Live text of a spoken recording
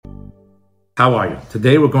How are you?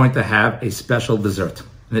 Today we're going to have a special dessert,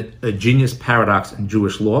 a genius paradox in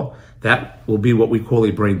Jewish law. That will be what we call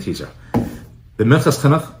a brain teaser. The Minchas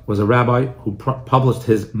Chinuch was a rabbi who published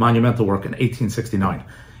his monumental work in 1869.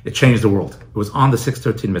 It changed the world. It was on the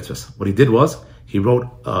 613 mitzvahs. What he did was, he wrote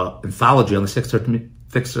an anthology on the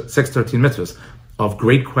 613 mitzvahs of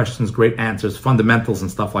great questions, great answers, fundamentals,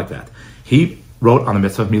 and stuff like that. He wrote on the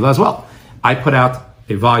mitzvah of Milah as well. I put out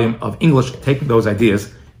a volume of English, taking those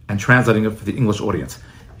ideas and translating it for the English audience.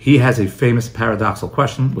 He has a famous paradoxical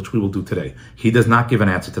question, which we will do today. He does not give an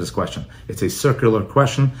answer to this question. It's a circular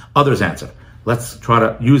question. Others answer. Let's try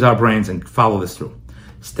to use our brains and follow this through.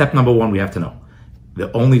 Step number one, we have to know.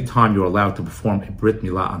 The only time you're allowed to perform a Brit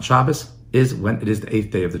Milah on Shabbos is when it is the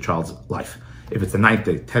 8th day of the child's life. If it's the 9th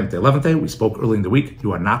day, 10th day, 11th day, we spoke early in the week,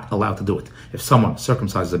 you are not allowed to do it. If someone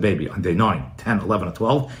circumcises a baby on day 9, 10, 11, or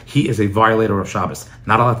 12, he is a violator of Shabbos.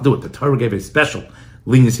 Not allowed to do it. The Torah gave a special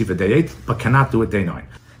leniency for day 8, but cannot do it day 9.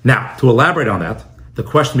 Now, to elaborate on that, the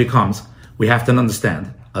question becomes, we have to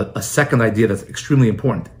understand, a second idea that's extremely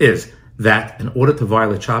important is that in order to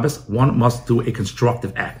violate Shabbos, one must do a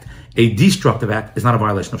constructive act. A destructive act is not a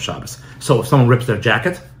violation of Shabbos. So if someone rips their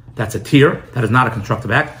jacket, that's a tear, that is not a constructive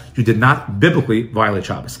act. You did not biblically violate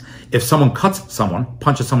Shabbos. If someone cuts someone,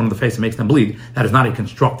 punches someone in the face and makes them bleed, that is not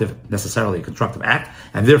necessarily a constructive act,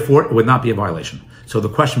 and therefore it would not be a violation. So the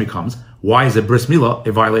question becomes, why is a bris milah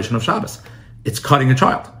a violation of Shabbos? It's cutting a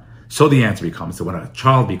child. So the answer becomes that when a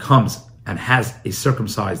child becomes and has a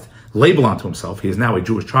circumcised label onto himself, he is now a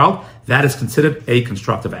Jewish child, that is considered a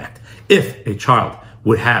constructive act. If a child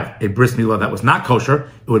would have a bris milah that was not kosher,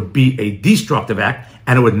 it would be a destructive act,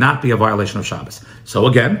 and it would not be a violation of Shabbos. So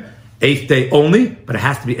again, 8th day only, but it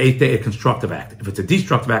has to be 8th day a constructive act. If it's a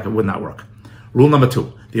destructive act, it would not work. Rule number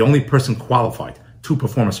 2, the only person qualified to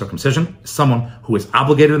perform a circumcision is someone who is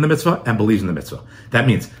obligated in the mitzvah and believes in the mitzvah. That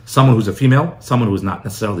means someone who's a female, someone who is not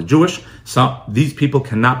necessarily Jewish. These people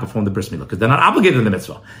cannot perform the bris milah because they're not obligated in the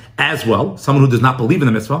mitzvah. As well, someone who does not believe in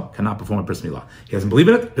the mitzvah cannot perform a bris milah. He doesn't believe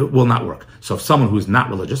in it, it will not work. So if someone who is not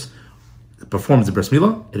religious performs the bris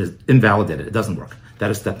milah, it is invalidated. It doesn't work.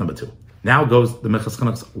 That is step number 2. Now goes the Minchas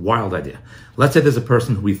Chinuch's wild idea. Let's say there's a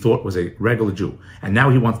person who we thought was a regular Jew, and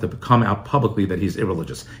now he wants to come out publicly that he's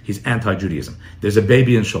irreligious. He's anti-Judaism. There's a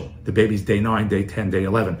baby in shul. The baby's day 9, day 10, day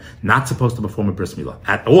 11, not supposed to perform a bris milah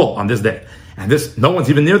at all on this day. And no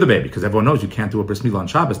one's even near the baby, because everyone knows you can't do a bris milah on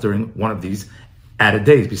Shabbos during one of these added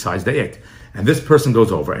days besides day 8. And this person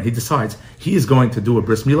goes over and he decides he is going to do a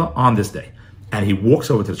bris milah on this day. And he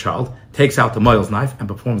walks over to the child, takes out the moil's knife, and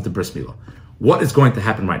performs the bris milah. What is going to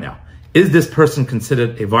happen right now? Is this person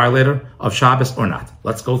considered a violator of Shabbos or not?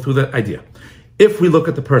 Let's go through the idea. If we look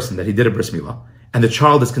at the person that he did a bris milah, and the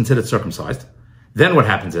child is considered circumcised, then what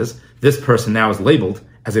happens is, this person now is labeled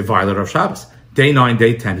as a violator of Shabbos. Day 9,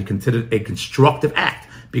 day 10, he considered a constructive act,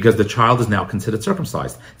 because the child is now considered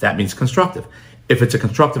circumcised. That means constructive. If it's a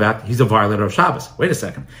constructive act, he's a violator of Shabbos. Wait a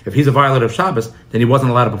second. If he's a violator of Shabbos, then he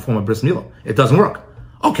wasn't allowed to perform a bris milah. It doesn't work.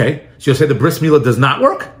 Okay, so you'll say the bris milah does not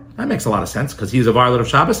work? That makes a lot of sense, because he's a violator of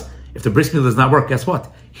Shabbos. If the bris milah does not work, guess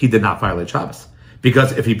what? He did not violate Shabbos.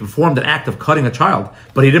 Because if he performed an act of cutting a child,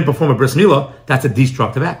 but he didn't perform a bris milah, that's a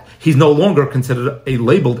destructive act. He's no longer considered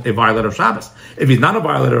labeled a violator of Shabbos. If he's not a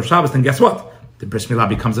violator of Shabbos, then guess what? The bris milah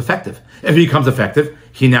becomes effective. If he becomes effective,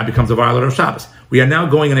 he now becomes a violator of Shabbos. We are now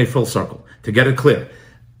going in a full circle. To get it clear,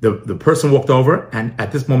 the person walked over, and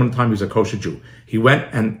at this moment in time, he was a kosher Jew. He went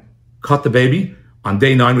and cut the baby on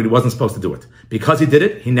day 9 when he wasn't supposed to do it. Because he did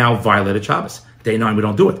it, he now violated Shabbos. Day 9, we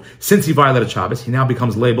don't do it. Since he violated Shabbos, he now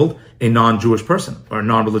becomes labeled a non-Jewish person or a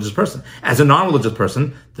non-religious person. As a non-religious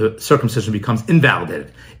person, the circumcision becomes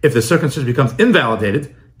invalidated. If the circumcision becomes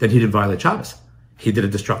invalidated, then he didn't violate Shabbos. He did a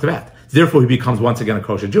destructive act. Therefore, he becomes once again a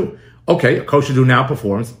kosher Jew. Okay, a kosher Jew now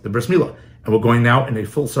performs the bris milah. And we're going now in a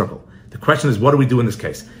full circle. The question is, what do we do in this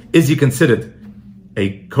case? Is he considered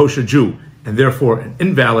a kosher Jew and therefore an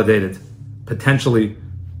invalidated, potentially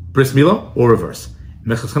bris milah, or reverse?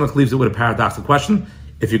 Minchas Chinuch leaves it with a paradoxical question.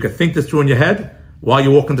 If you could think this through in your head, while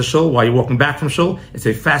you're walking to shul, while you're walking back from shul, it's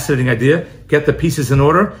a fascinating idea. Get the pieces in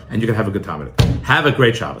order, and you can have a good time with it. Have a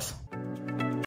great Shabbos.